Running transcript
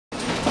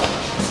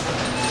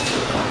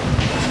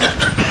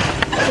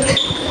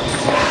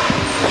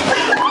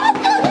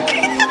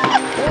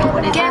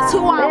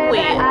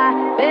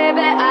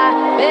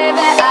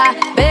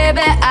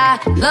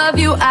love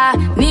you, I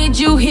need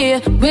you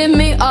here with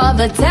me all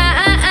the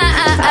time.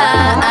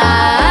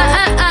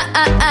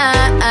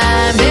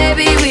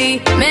 Baby, we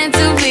meant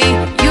to be.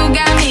 You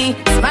got me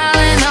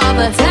smiling all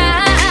the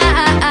time.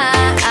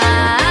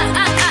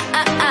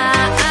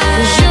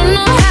 'Cause you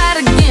know how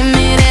to give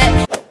me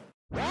that.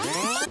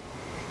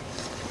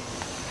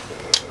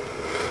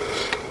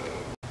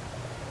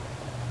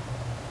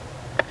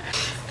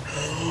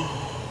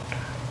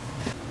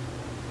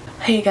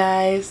 Hey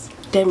guys,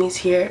 Demi's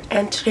here,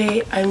 and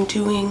today I'm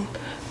doing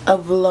a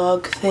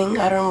vlog thing.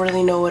 I don't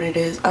really know what it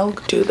is. I'll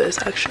do this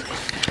actually.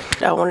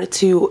 I wanted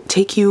to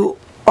take you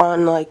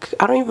on, like,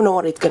 I don't even know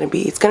what it's gonna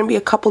be. It's gonna be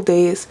a couple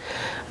days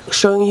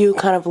showing you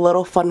kind of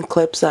little fun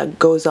clips that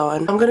goes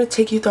on. I'm gonna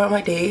take you throughout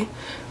my day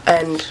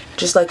and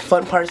just like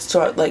fun parts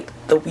throughout like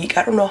the week.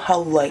 I don't know how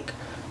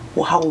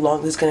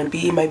long this is gonna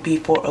be. It might be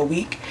for a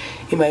week.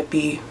 It might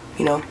be,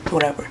 you know,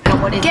 whatever.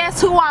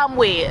 Guess who I'm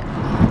with?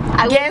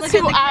 Guess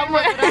who I'm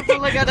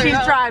with? She's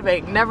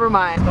driving. Never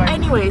mind.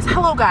 Anyways,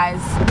 hello guys.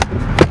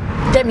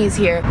 Demi's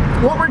here.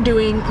 What we're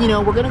doing, you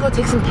know, we're gonna go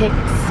take some pics.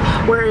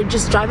 We're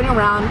just driving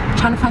around,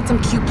 trying to find some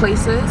cute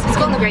places. Let's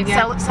go in the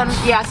graveyard.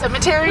 Yeah,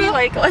 cemetery.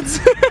 Like, let's.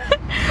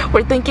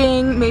 We're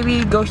thinking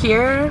maybe go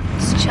here.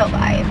 Just chill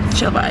vibes.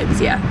 Chill vibes,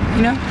 yeah.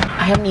 You know.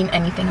 I haven't eaten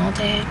anything all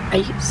day. Are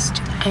you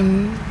stupid?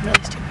 I'm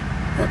really stupid.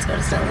 Let's go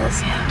to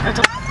Stella's. Yeah.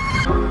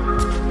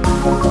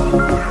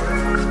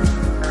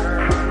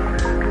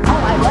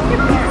 I love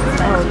your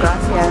parents. Oh,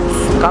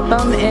 gracias. Got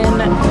them in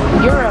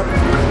Europe.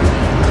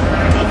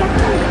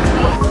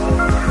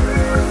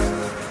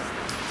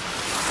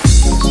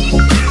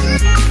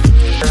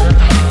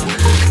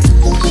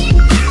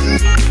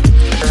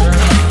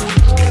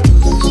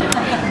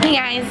 Hey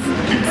guys,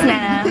 it's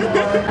Nana.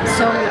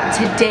 So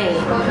today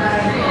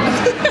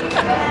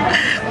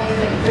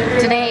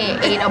I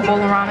ate a bowl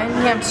of ramen.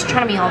 Yeah, I'm just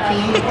trying to be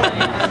healthy.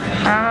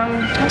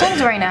 What time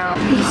is it right now?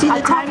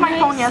 I called my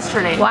phone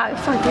yesterday. Wow, I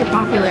feel like you're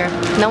popular.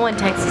 No one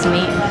texts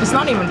me. It's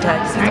not even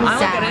text. I'm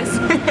sad.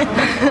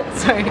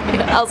 Sorry,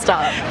 I'll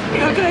stop.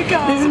 Okay,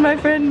 go. This is my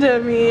friend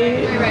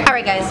Demi.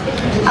 Alright guys,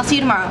 I'll see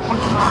you tomorrow.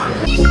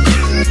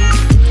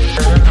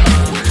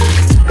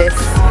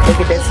 Look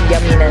at this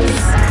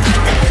yumminess.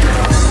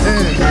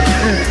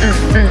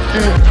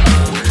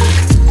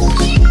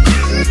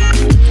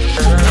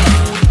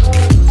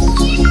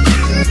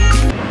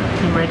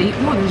 You ready?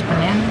 Oh, there's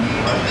banana.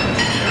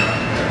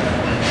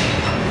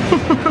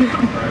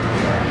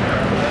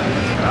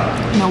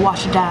 Now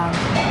wash it down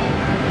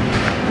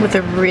With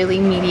a really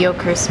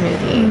mediocre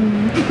smoothie.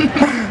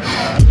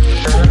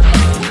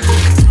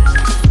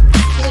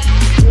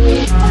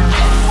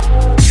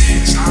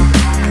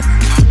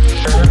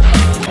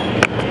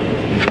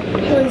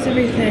 How is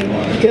everything?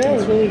 Good,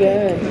 it's really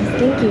good.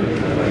 Thank you.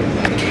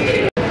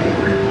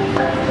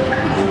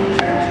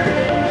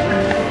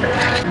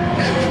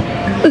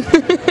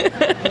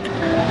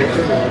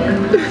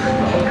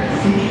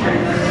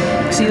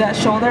 See that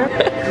shoulder?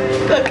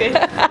 Okay.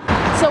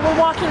 So we're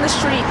walking the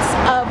streets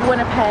of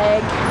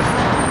Winnipeg.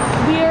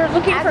 We're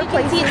looking for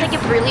places. It's like a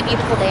really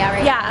beautiful day out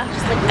right now.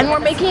 Yeah, and we're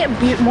making it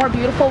more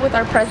beautiful with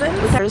our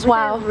presents.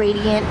 Wow,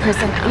 radiant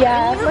personality.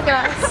 Yeah, look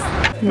at us.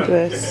 Look at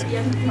this.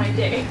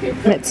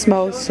 And it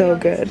smells so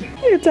good.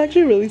 It's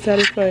actually really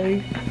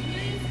satisfying.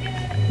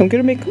 I'm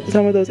gonna make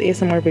some of those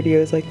ASMR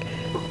videos, like.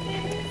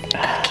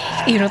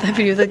 You know that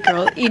video of the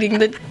girl eating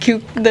the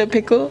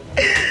pickle?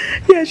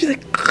 Yeah, she's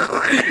like.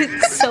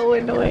 It's so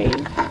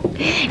annoying.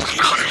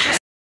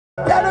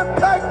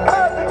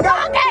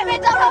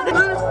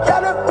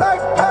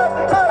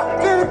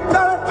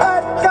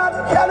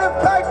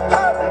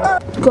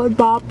 Good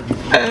Bob.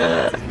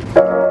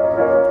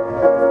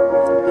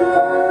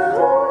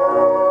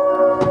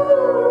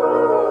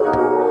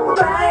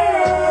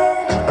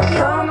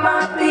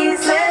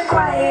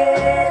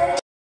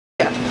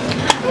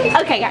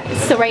 Okay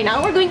guys, so right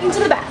now we're going into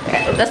the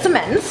bathroom. That's the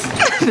men's.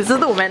 This is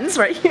the men's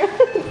right here.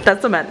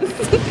 That's the men's.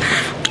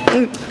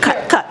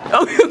 Cut.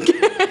 Oh,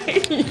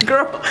 okay.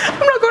 Girl,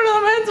 I'm not going to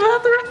the men's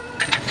bathroom.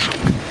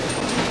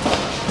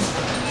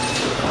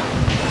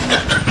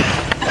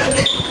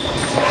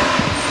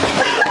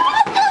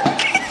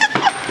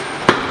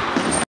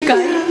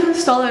 Guy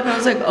stall it and I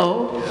was like,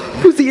 oh.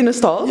 Who's he in a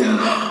stall? Yeah.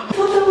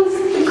 Well, that was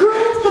the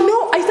girls.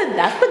 No, I said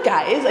that's the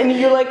guys, and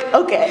you're like,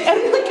 okay. And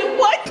I'm like,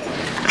 what?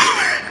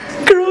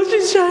 Girls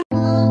just trying.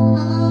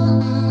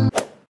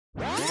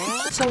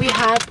 So we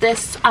have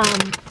this, I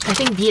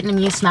think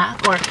Vietnamese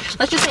snack, or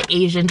let's just say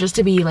Asian, just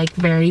to be like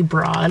very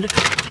broad.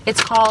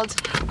 It's called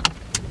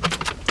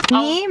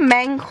Ni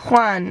Meng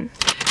Huan.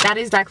 That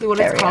is exactly what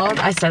it's called.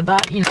 I said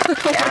that, you know.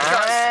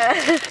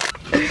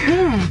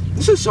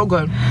 This is so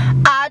good.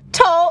 I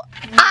told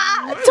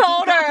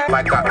her.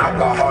 Like an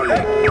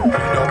alcoholic, you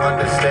don't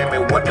understand me.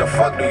 What the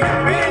fuck do you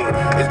mean?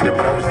 It's the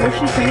most of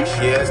 6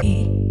 years.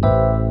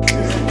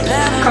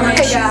 Come on,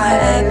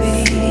 guys.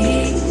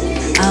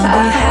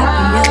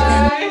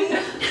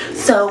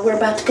 So we're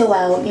about to go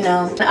out, you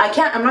know.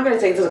 I'm not gonna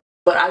take this,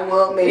 but I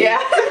will maybe. Yeah.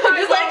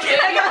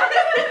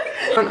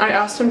 I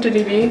asked him to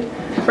DB.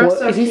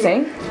 What is he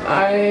saying?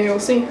 I will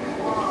see.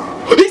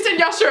 He said said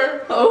yeah,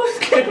 sure. Oh,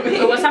 scared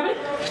me. What's happening?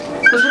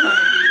 What's happening?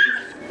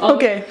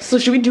 Okay, so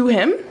should we do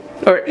him?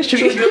 Or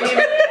should we do him?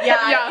 Yeah,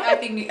 I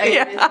think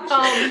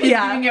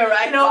yeah. you're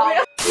right.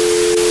 No,